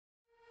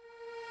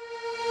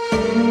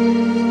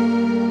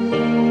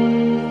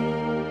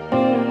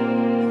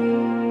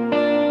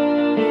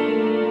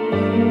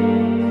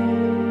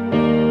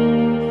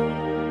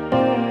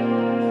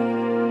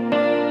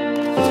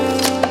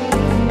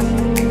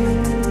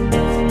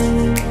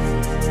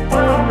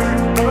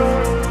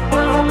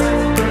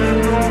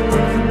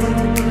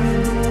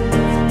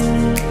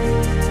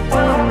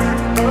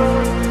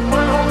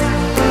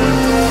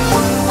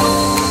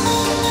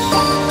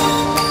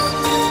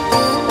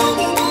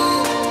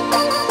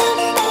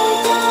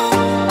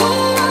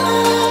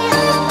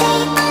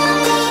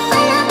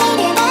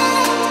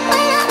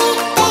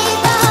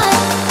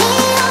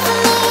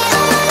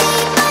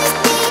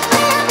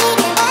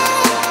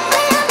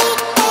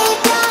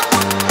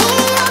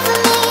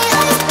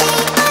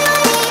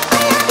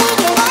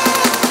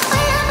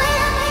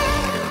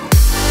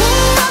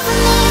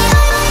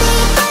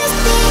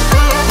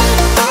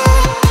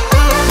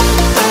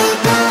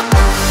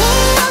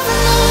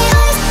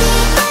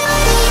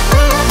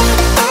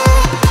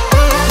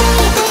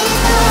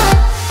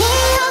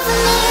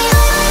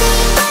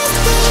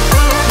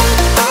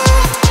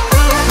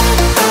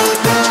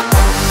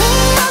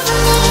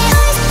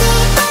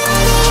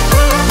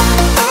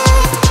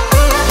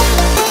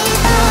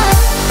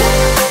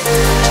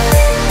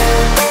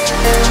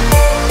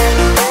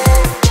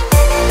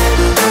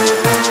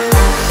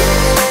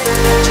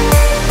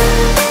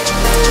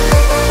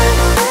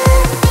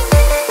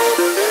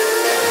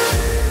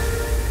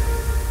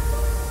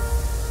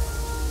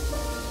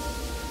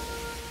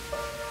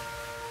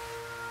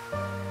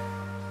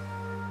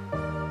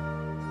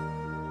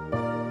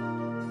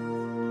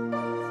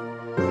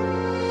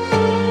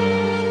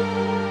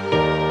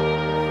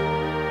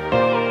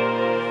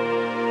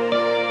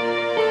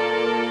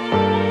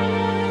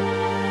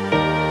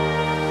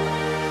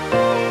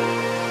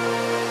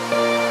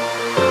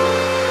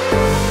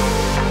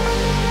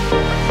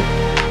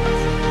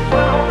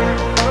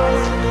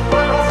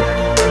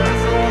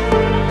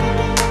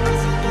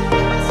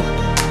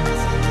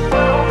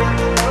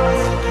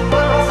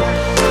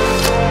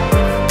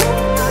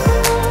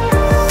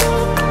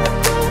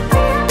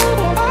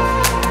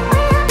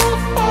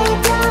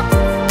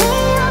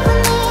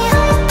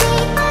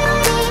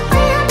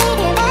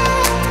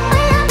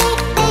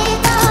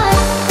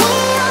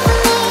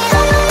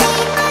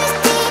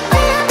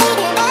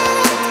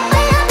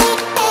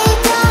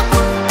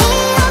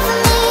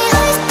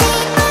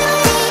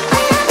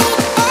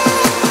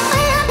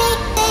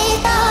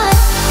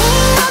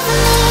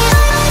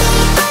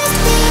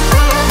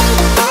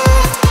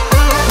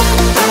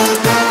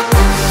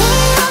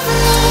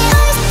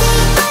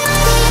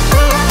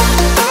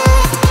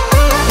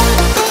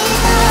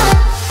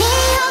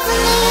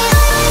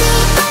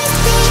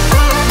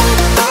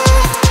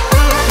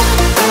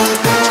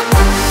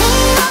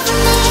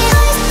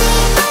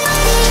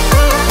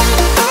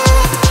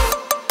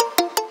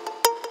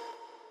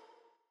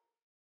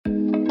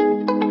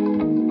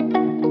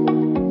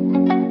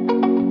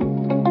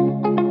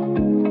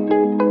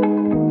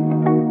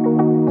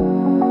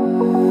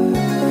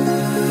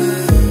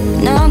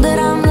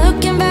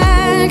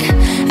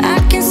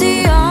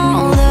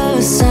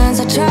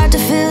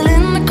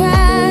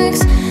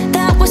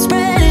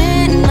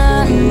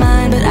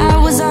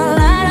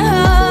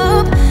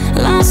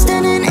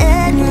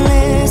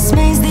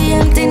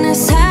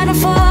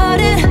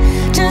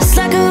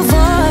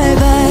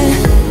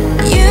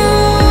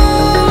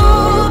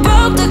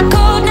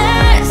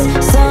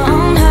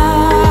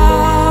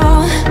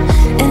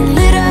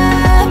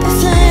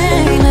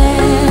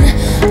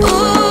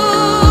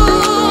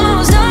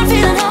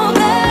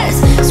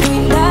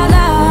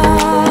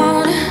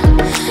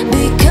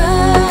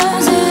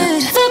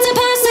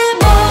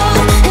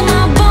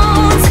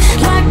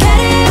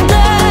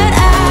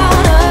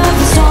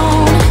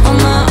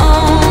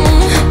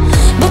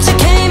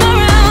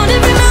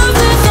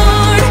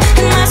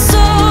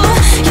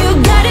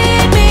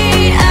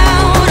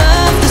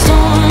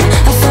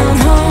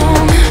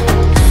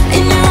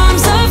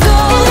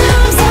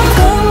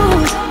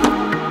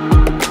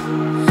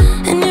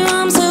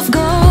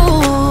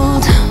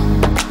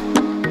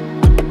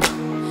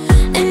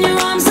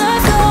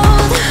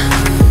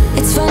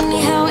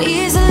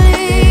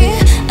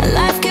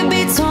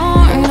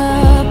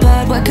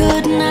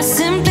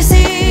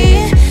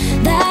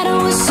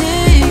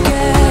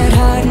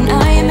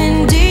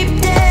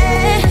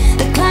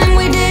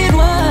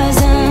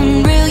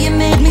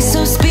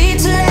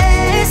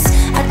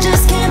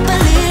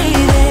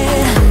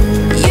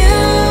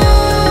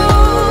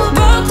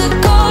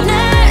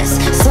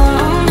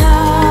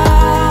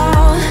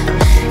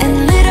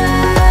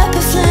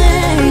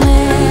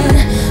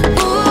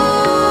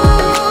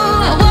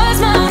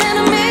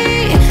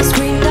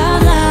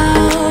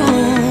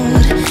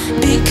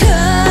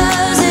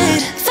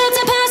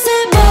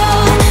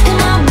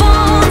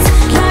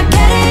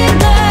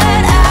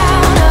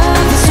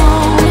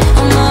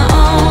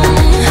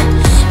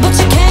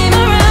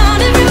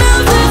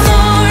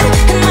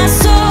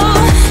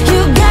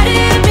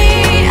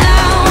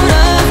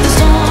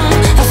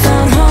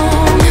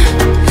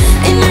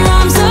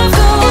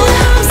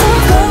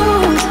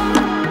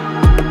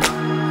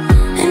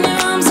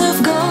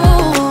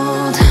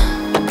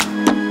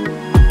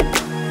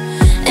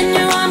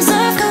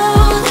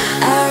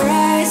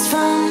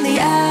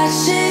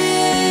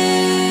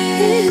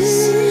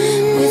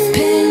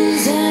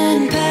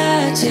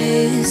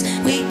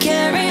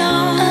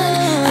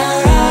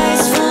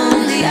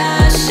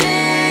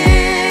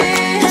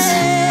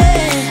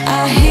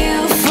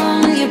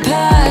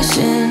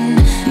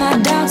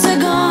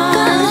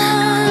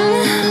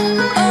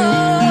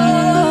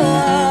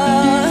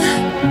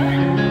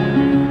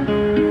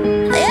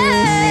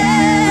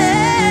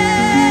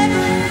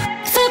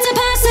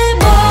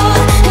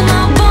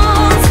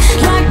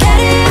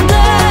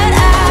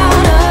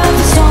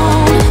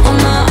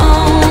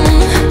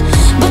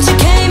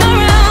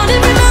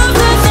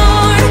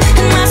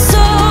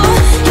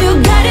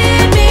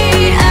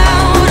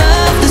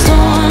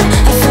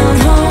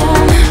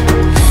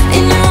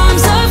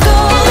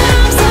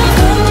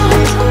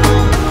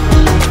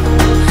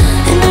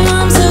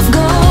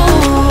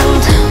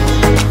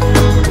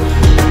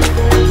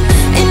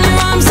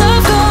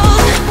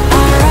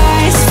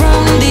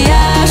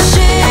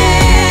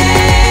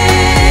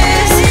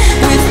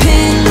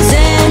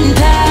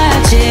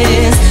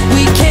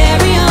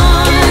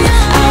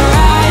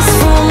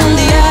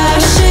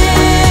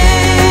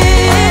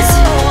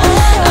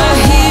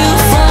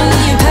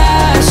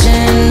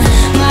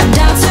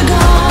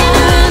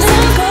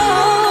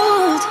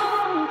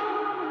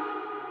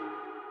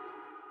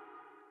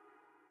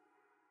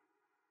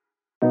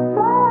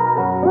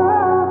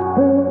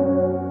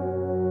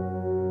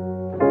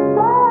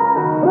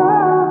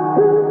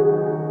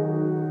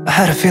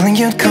Had a feeling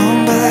you'd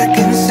come back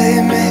and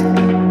save me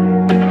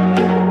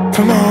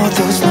from all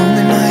those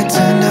lonely nights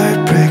and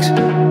heartbreaks.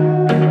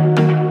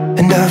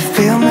 And I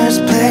feel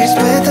misplaced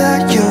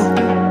without you.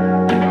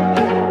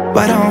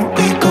 Why don't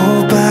we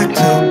go back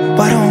to,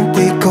 why don't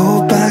we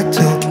go back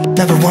to?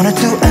 Never wanted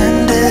to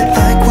end it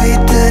like we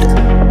did.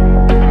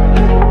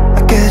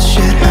 I guess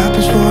shit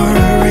happens for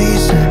a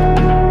reason,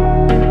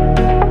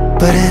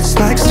 but it's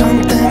like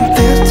something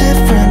feels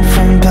different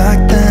from back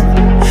then.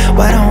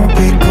 Why don't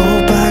we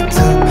go back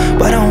to,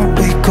 why don't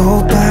we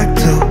go back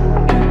to?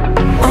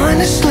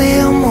 Honestly,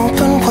 I'm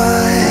open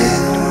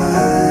wide.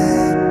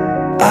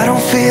 I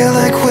don't feel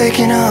like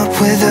waking up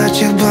without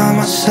you by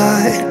my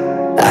side.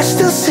 I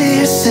still see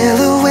your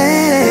silhouette.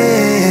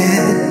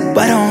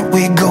 Why don't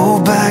we go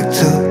back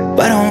to,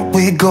 why don't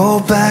we go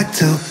back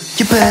to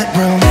your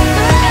bedroom?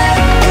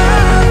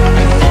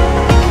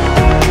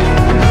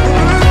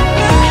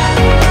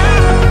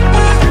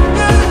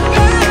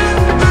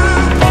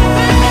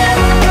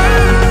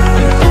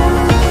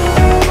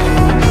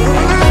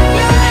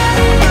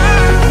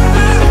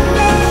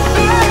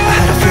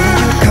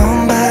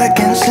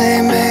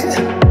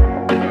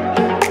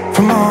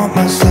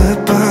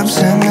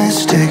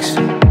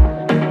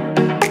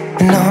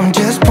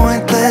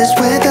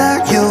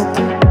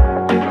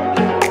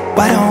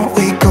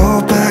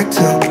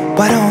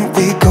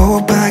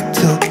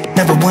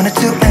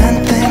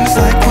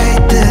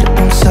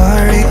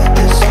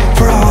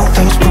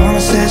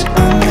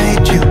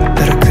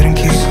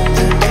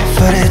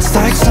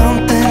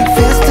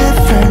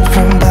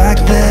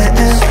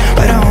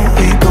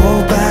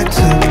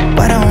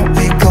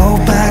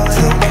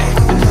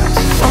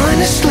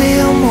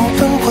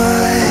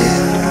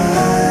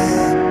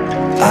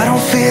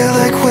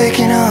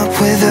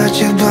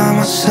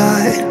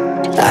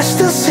 I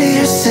still see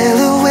your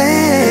silhouette.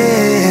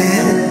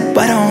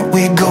 Why don't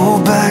we go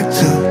back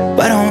to,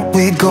 why don't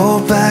we go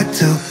back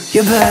to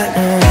your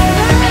bedroom?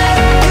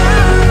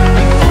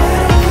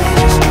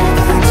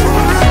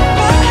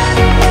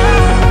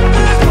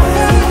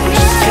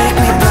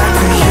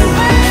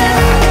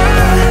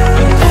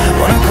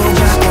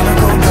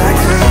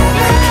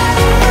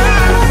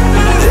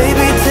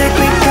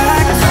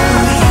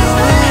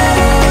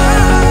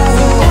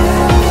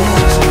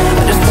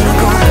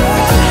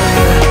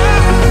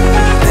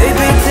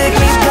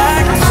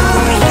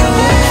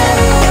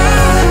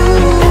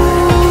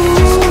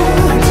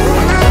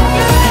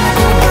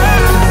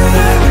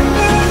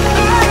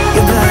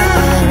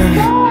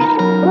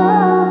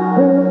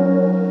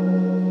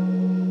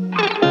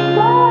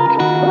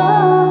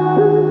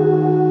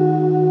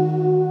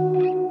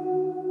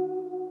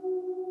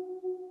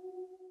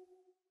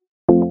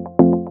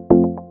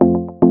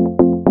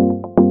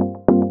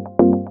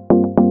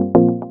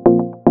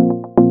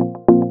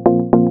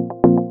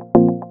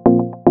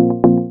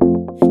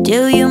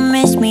 Do you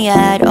miss me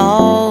at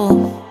all?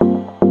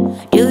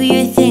 Do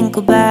you think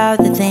about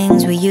the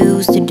things we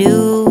used to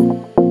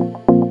do?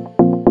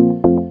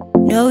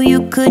 No,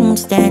 you couldn't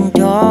stand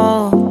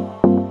tall.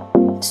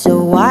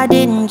 So why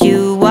didn't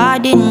you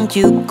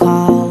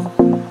call?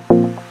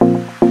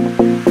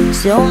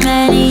 So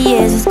many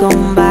years has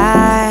gone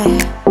by,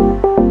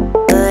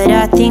 but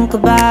I think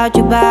about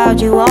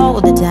you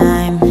all the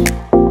time.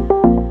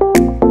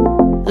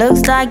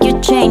 Looks like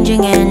you're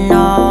changing and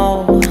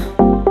all.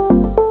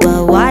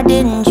 Why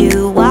didn't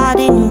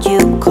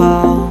you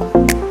call?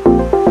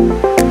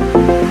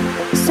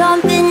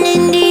 Something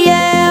in the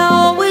air,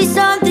 always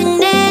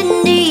something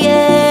in the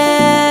air.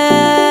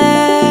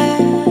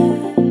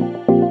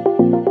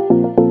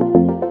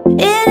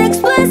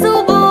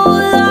 Inexplicable,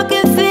 I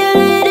can feel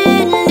it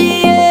in the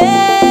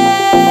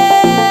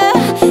air.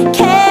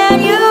 Can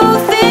you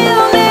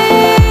feel me?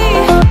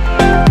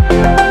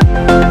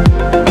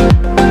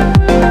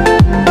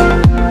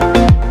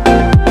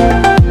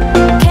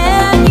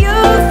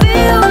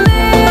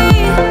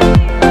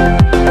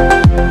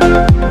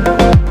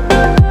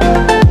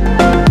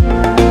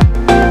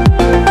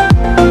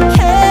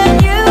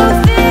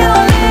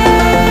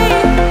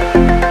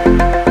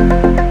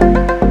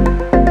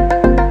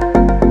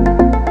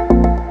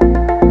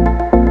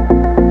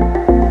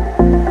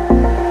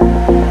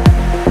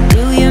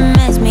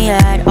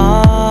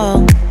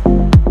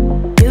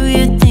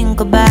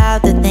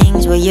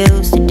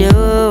 Used to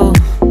do.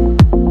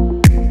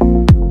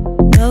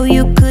 No,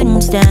 you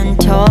couldn't stand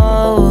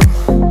tall.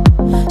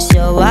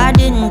 So why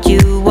didn't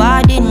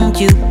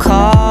you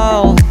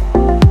call?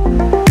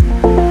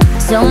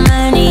 So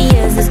many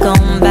years has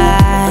gone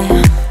by,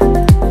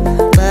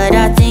 but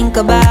I think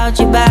about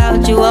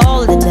you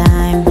all the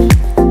time.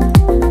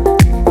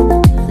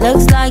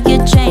 Looks like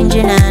you're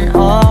changing and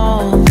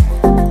all,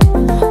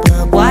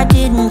 but why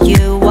didn't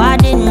you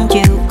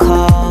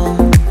call?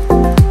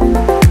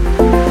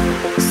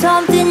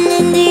 Something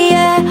in the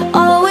air.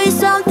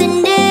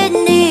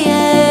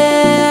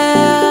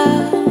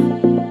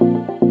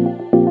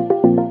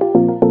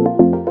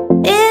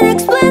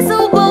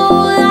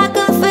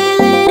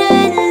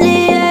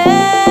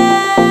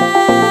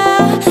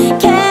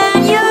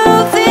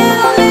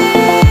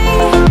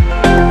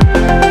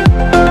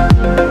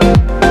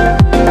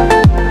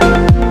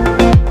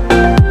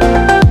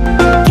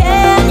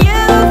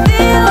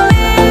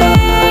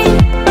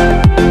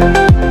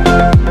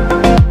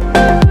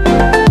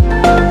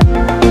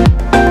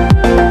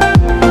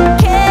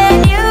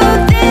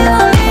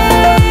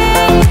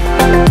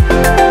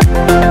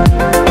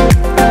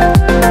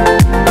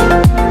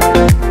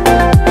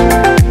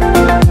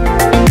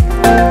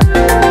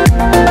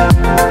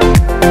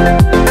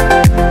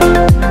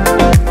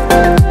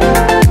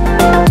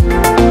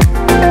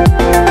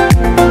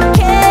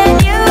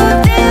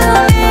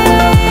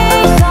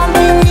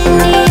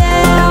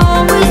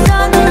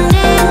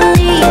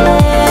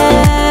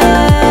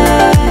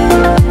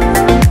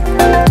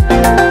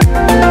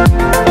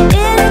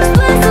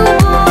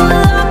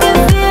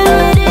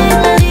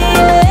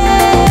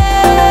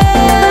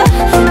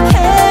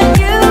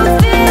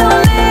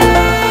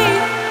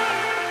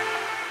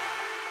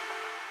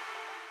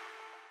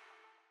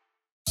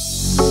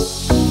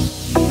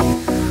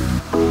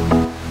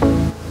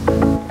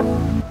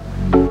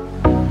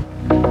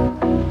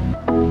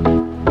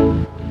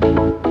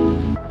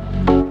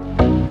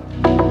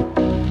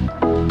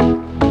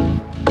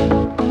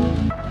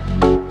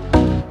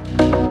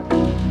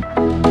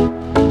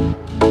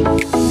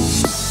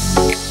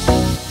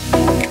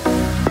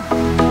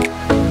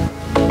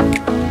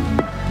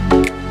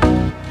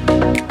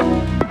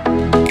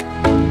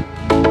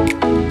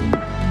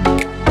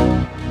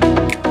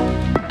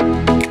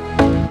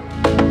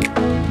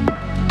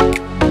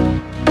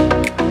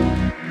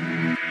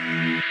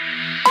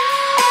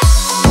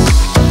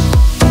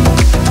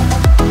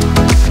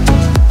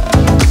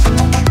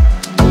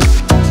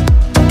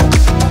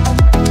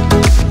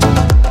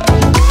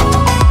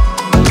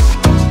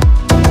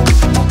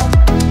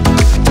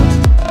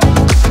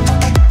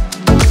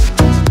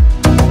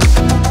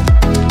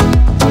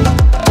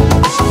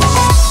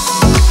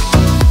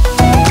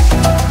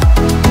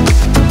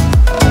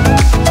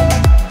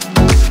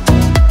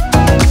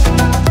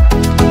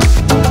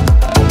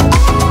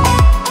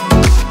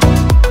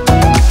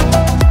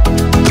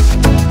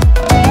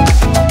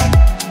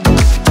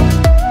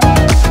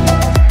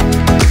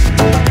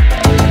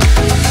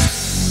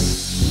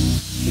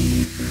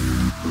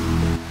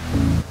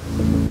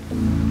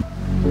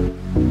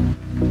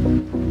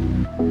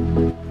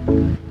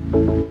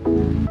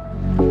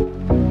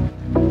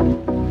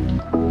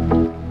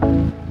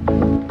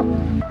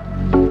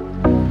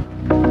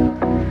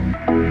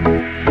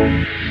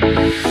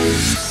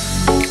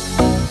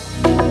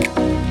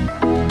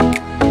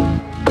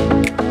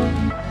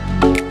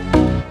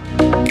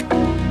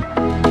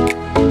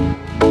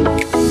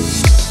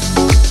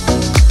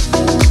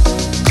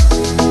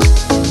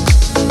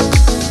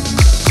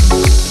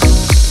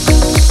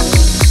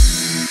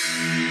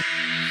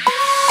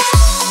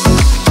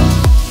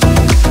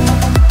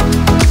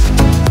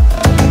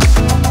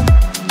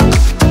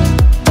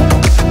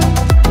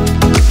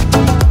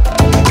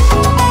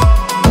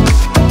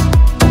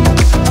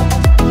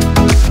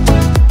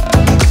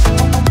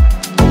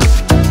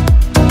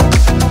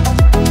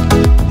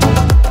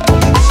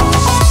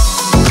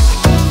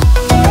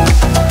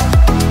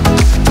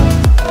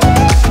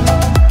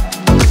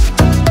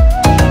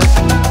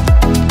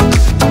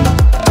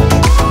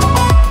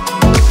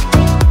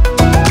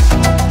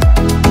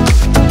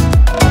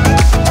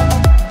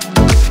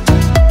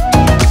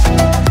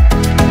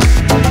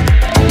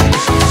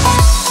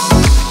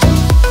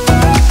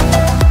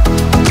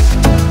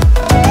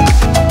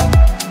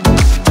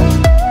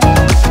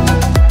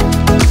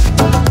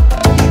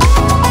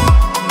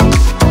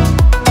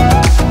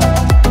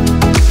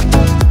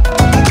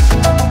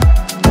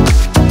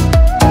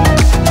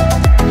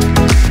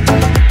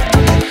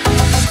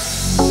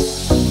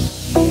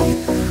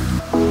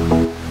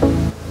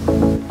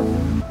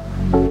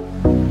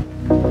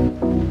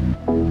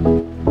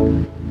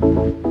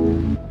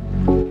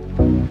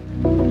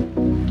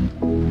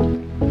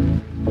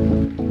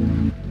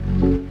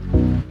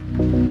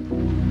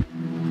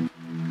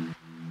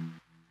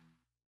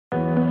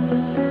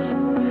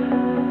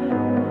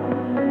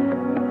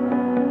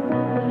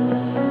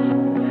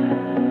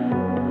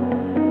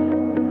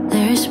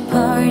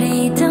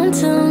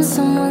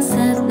 someone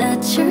said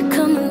that you're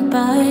coming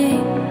by.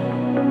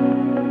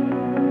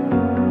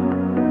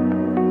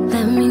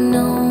 Let me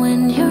know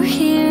when you're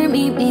here,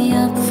 meet me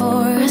up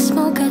for a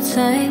smoke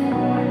outside.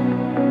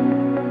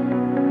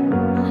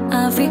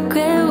 I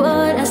regret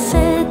what I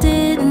said,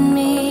 didn't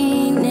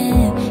mean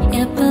it.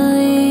 Yeah,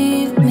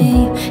 believe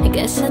me, I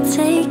guess I'll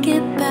take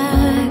it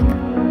back.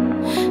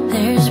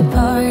 There's a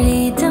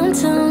party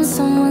downtown,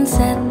 someone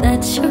said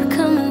that you're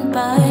coming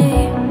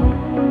by.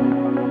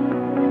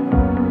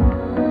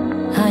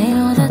 I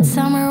know that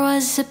summer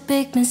was a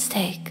big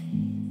mistake.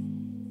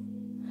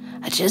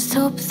 I just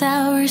hope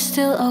that we're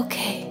still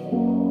okay.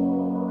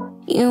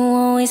 You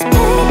always pick me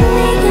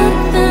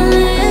up and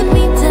let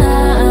me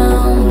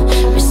down.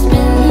 We're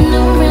spinning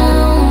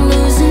around,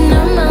 losing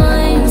our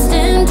minds.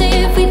 Damned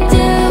if we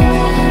do,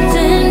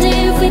 damned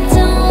if we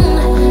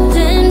don't,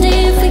 damned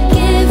if we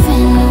give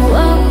in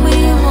what we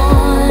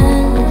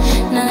want.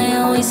 And I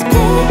always pick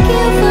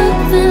you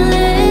up and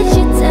let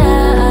you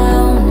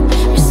down.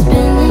 We're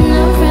spinning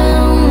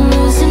around,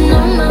 losing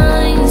our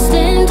minds.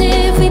 Damned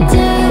if we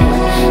do,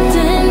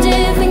 damned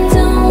if we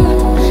don't,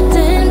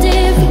 damned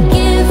if we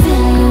give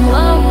in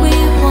what we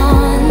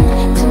want,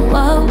 to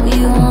what we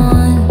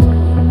want.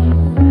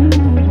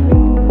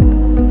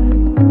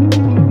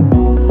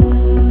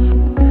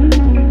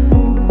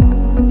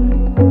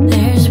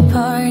 There's a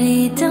party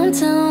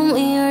downtown,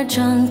 we are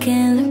drunk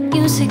and the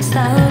music's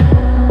loud.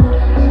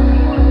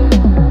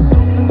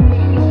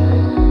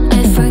 I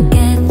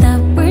forget that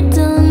we're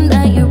done,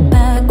 that you're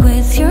back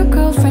with your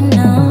girlfriend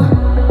now.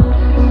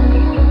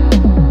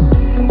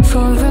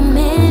 For a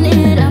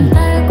minute I'm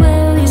back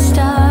where we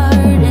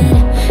started,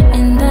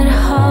 in that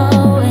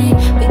hallway.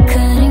 We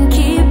couldn't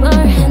keep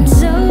our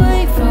hands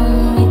away from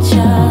each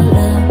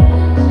other.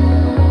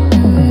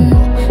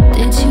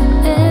 Did you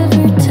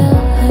ever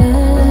tell her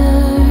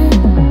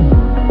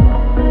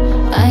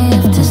I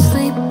have to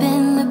sleep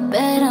in the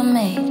bed I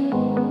made?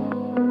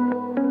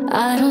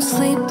 I don't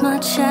sleep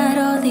much at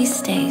all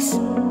these days,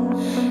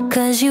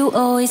 'cause you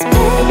always pick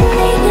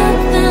me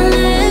up and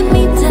let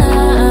me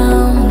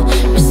down.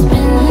 We're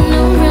spinning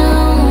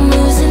around,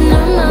 losing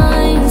our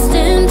minds.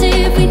 Damned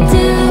if we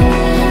do,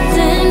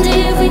 damned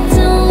if we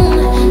don't,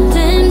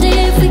 damned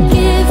if we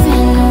give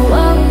in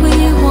what we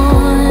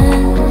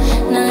want.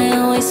 And I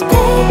always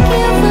pick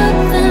you up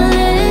and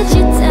let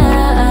you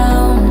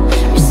down.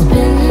 We're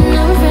spinning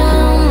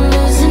around,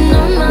 losing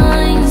our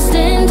minds.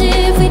 Damned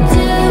if we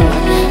do,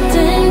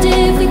 damned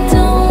if we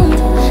don't,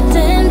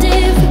 damned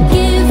if we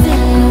give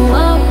in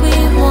what we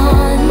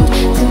want,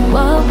 to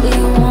what we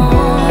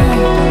want,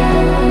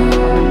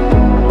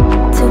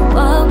 to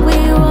what we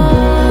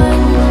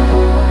want,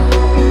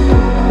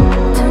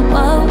 to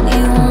what we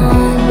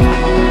want.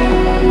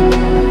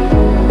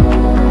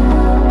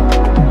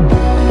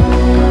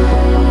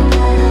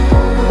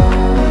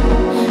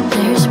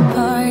 There's a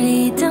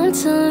party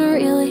downtown,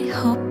 really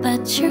hope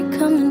that you're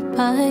coming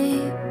by.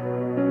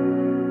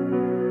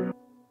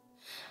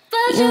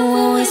 You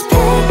always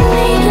pick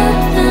me up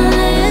and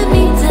let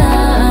me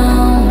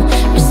down.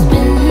 We're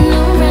spinning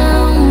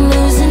around,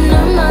 losing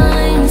our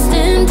minds.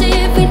 Damned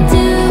if we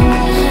do,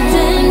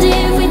 damned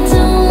if we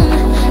don't,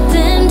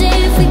 damned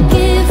if we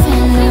give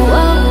in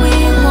what we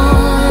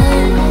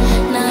want.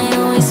 And I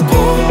always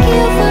pick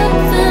you up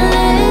and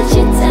let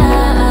you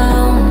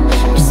down.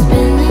 We're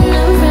spinning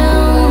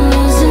around,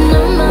 losing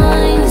our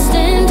minds.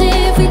 Damned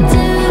if we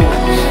do,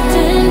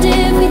 damned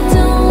if we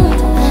don't,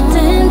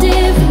 damned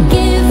if we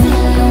give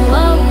in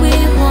what we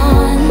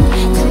want,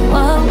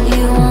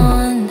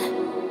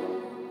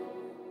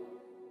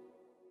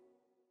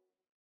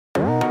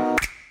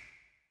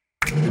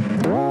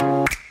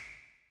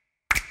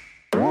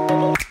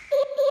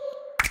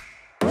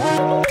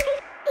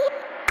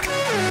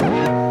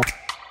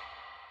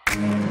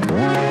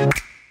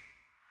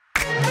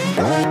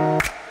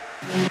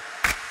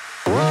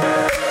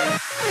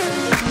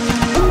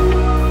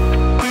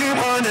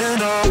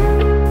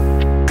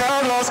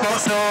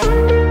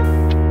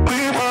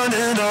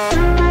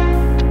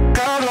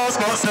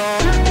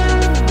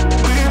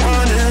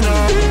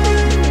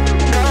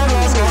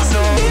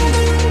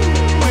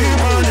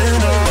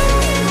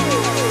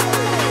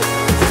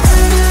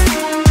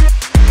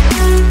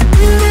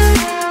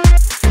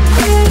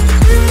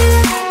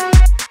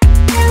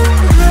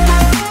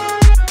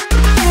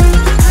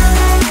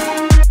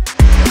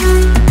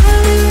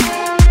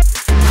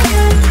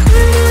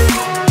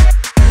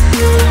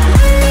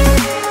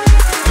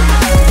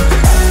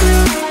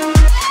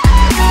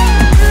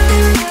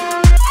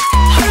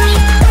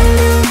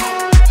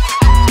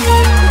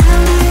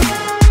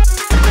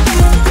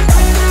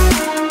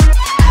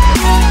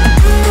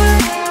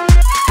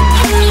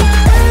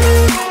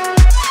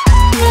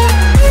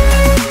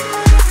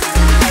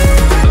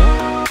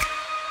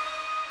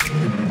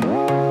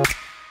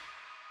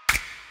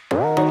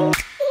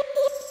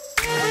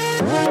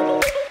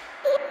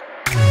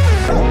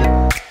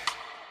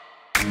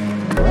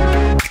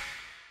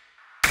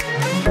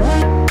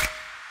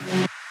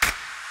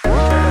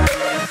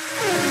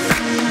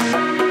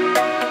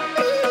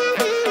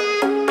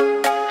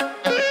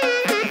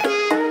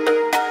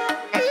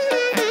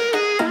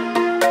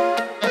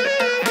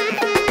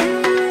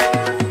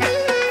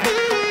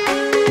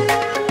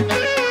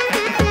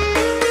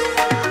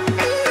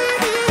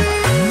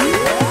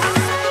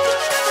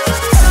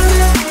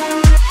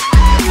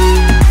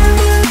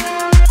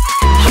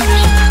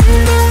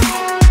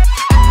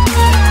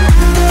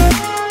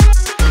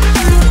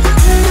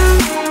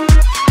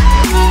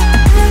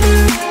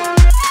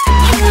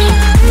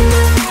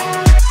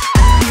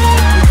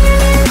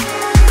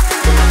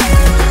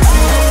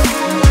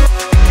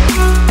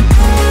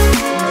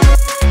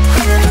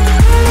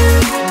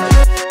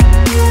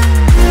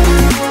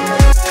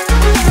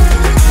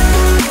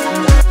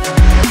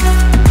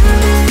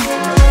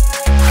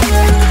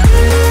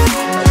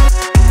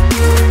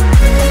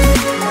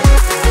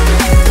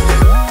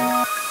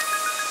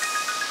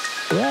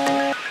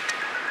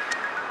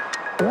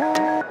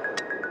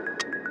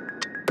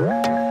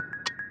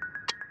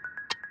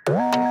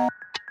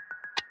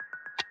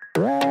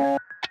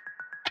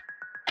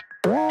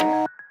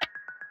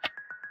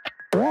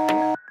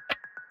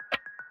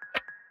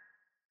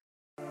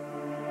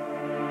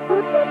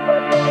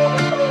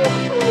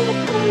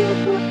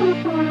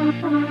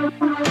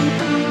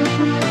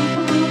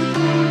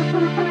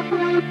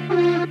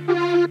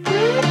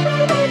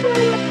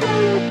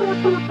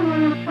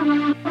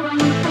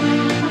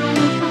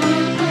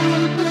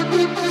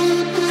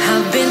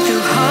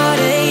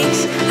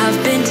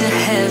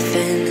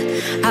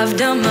 I've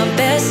done my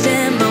best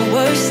and my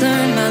worst,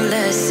 learned my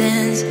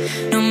lessons.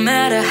 No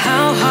matter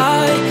how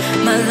hard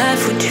my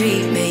life would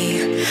treat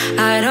me,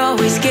 I'd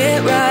always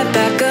get right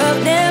back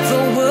up,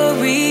 never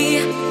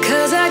worry.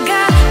 'Cause I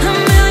got a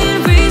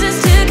million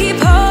reasons to keep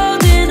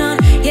holding on.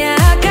 Yeah,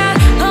 I got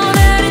all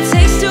that it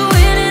takes to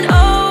win and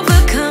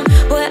overcome.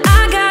 What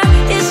I got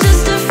is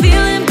just a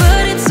feeling,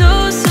 but it's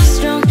oh so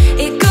strong.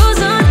 It goes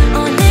on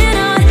and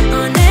on,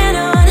 on and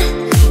on.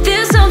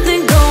 There's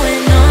something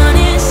going on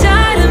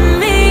inside of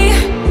me.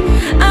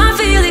 I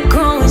feel it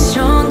growing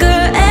stronger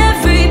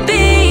every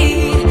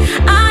beat.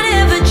 I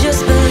never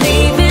just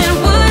believe in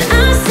what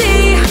I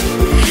see,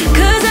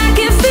 'cause I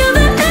can feel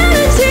the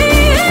energy,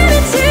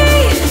 energy.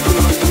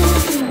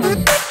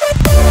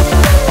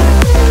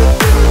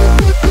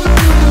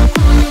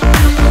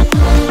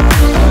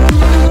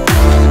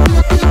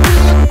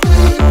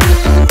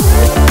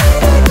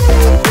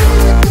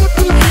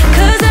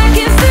 Cause I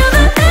can feel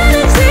the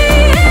energy,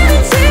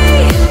 energy.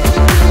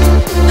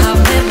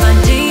 I've met my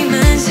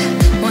demons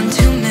one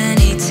too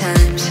many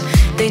times.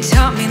 They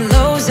taught me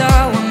lows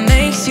are what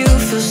makes you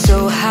feel so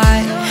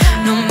high.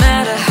 No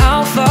matter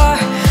how far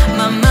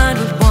my mind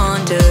would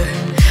wander,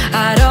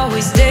 I'd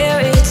always dare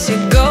it to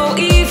go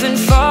even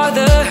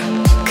farther.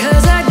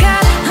 'Cause I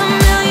got a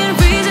million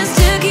reasons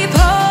to keep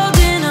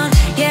holding on.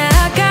 Yeah,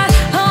 I got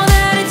all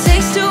that it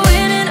takes to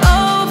win and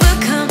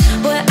overcome.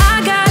 What I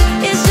got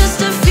is just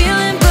a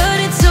feeling, but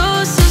it's oh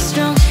so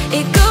strong.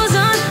 It goes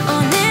on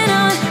and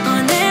on,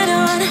 on and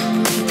on.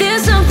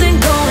 There's something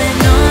going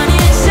on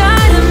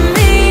inside of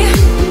me.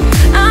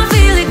 I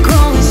feel it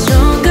growing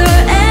stronger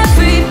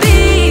every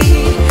beat.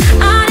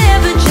 I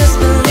never just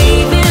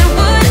believe in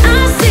what I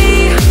see,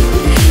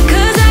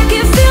 'cause I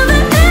can feel the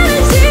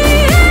energy,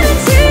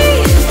 energy,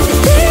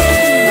 the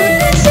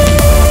energy.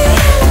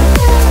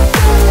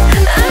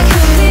 I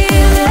can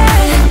feel it,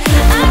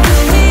 I can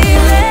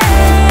feel it.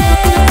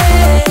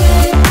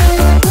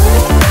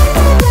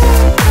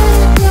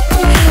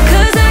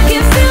 'Cause I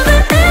can feel the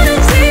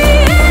energy,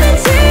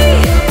 energy.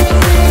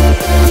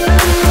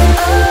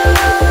 Oh,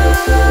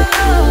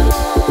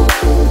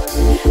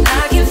 I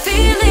can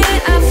feel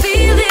it, I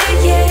feel it,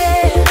 yeah.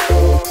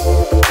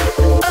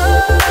 Oh,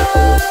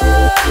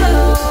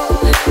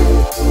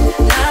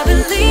 I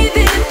believe it,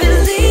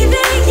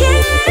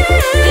 yeah.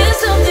 There's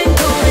something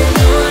going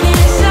on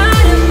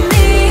inside of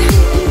me.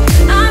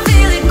 I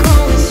feel it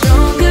growing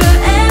stronger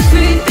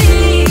every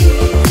beat.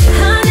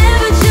 I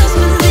never just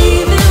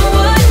believe in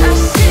what I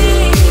see,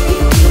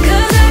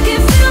 'cause I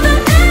can feel the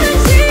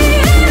energy,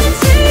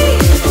 energy.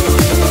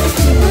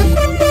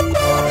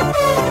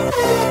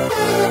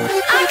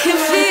 I can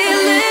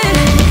feel it,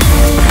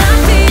 I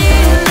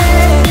feel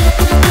it.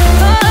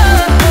 Oh,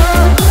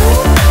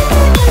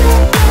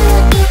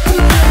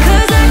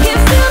 'cause I can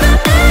feel the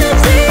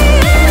energy,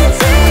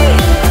 energy.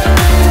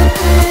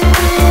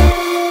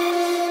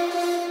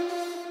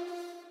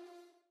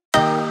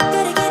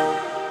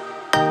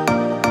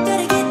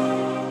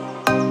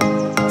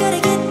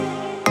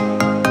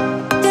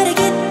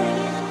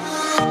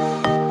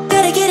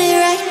 Gotta get it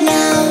right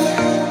now.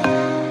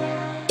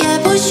 Yeah,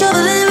 push over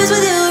the limits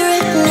with you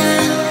right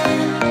now.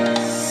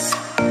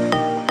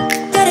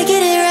 Gotta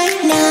get it right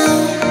now.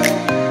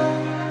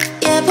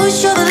 Yeah,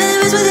 push over the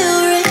limits with you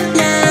right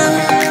now.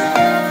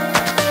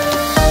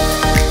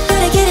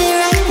 Gotta get it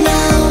right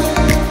now.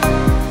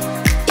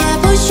 Yeah,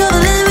 push over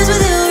the limits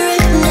with you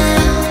right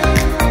now.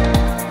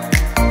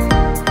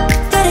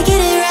 Gotta get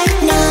it right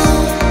now.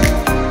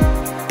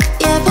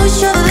 Yeah, push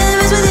over the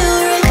limits with you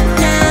right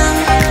now.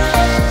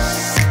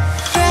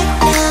 Right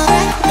now,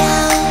 right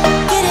now.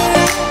 Get it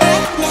right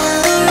now,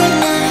 right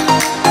now.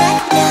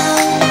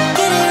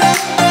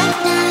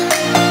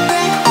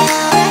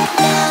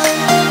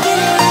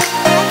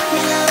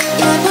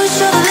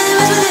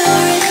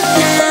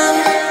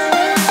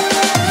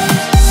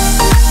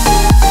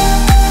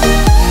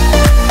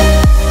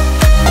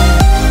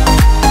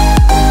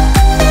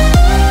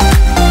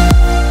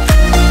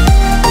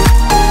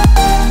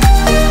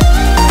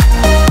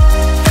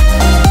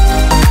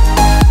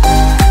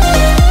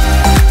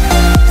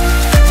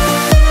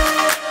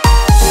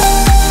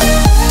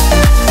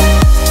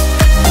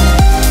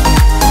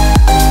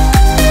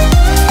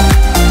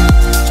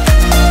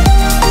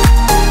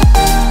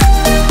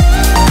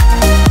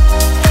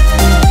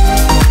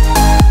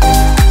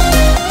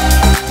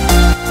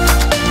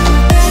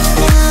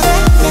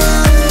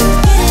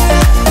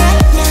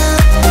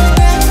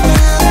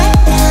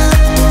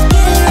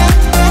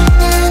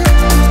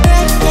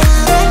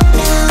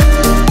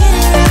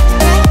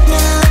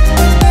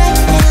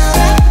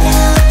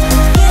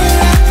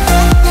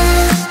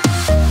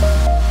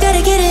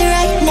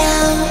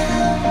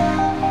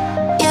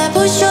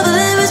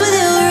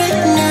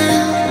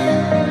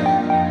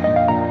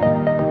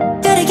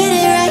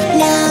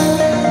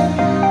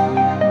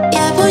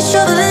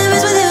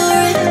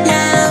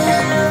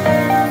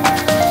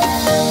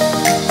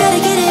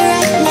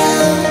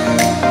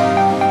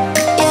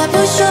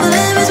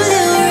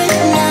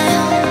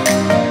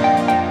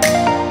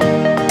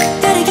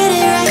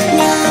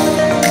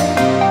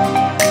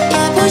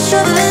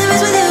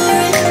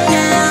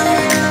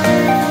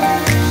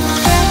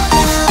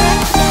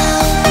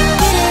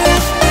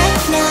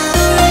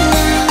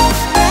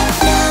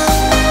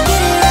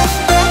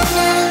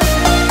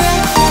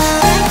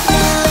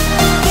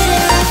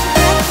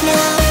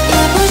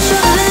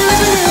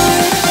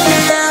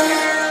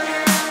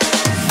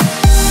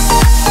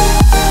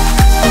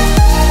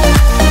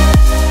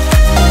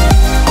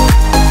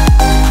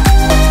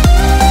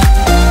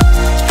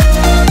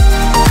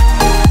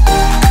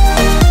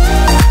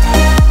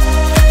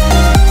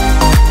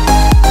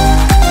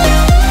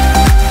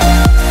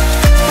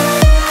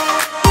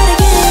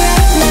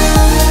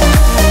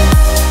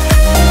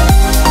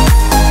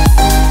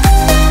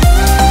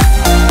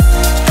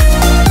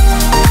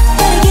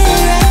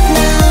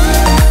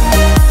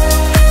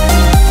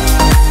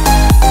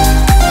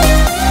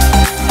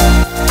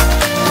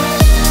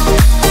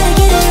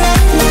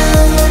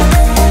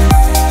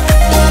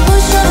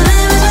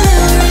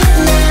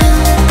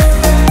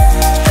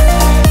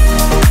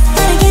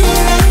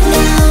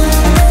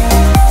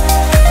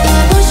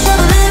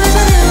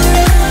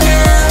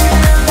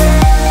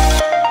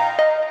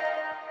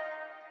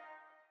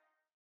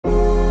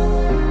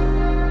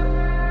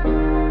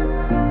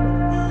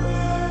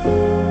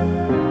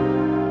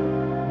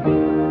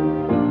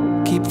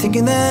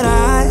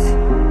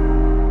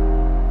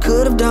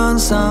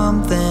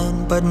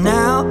 something, but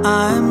now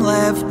I'm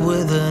left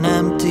with an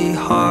empty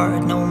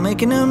heart. No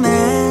making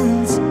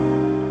amends,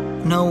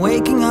 no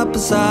waking up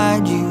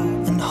beside you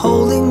and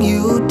holding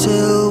you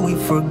till we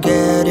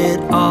forget it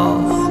all.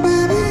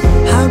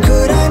 How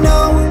could I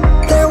know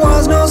there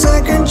was no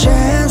second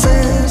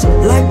chances?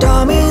 Like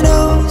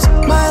dominoes,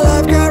 my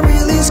life got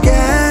really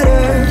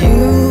scattered.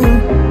 You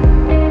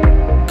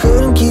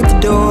couldn't keep the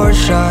door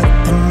shut,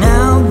 and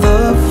now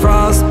the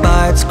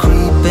frostbite's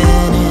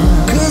creeping in.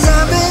 'Cause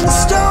I've been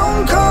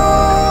stone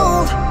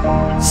cold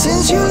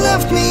since you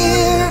left me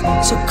here.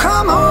 So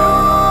come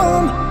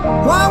home,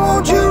 why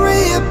won't you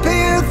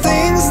reappear?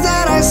 Things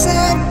that I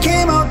said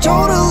came out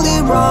totally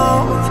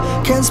wrong.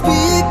 Can't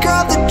speak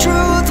of the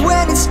truth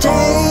when it's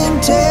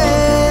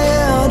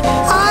tainted.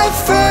 I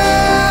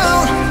fell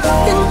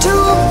into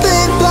a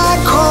big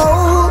black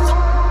hole.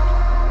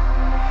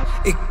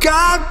 It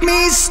got me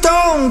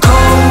stone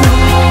cold.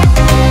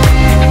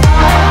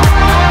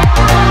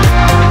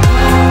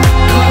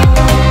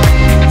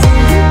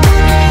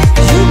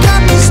 You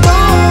got me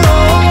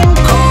stone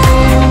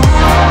cold.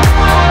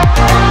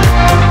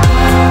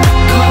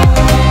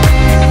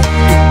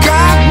 You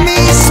got me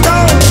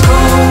stone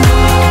cold.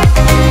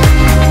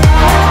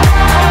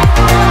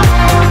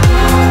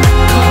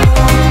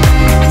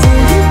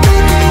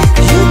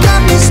 You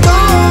got me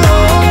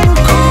stone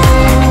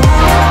cold.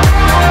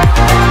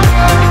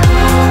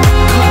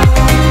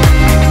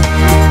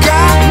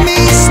 Got me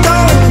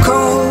stone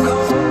cold.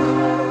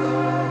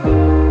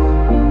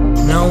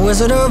 No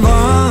Wizard of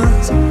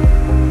Oz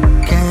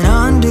can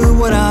undo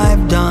what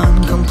I've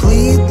done.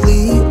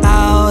 Completely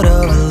out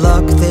of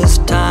luck this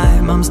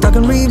time. I'm stuck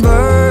in regret.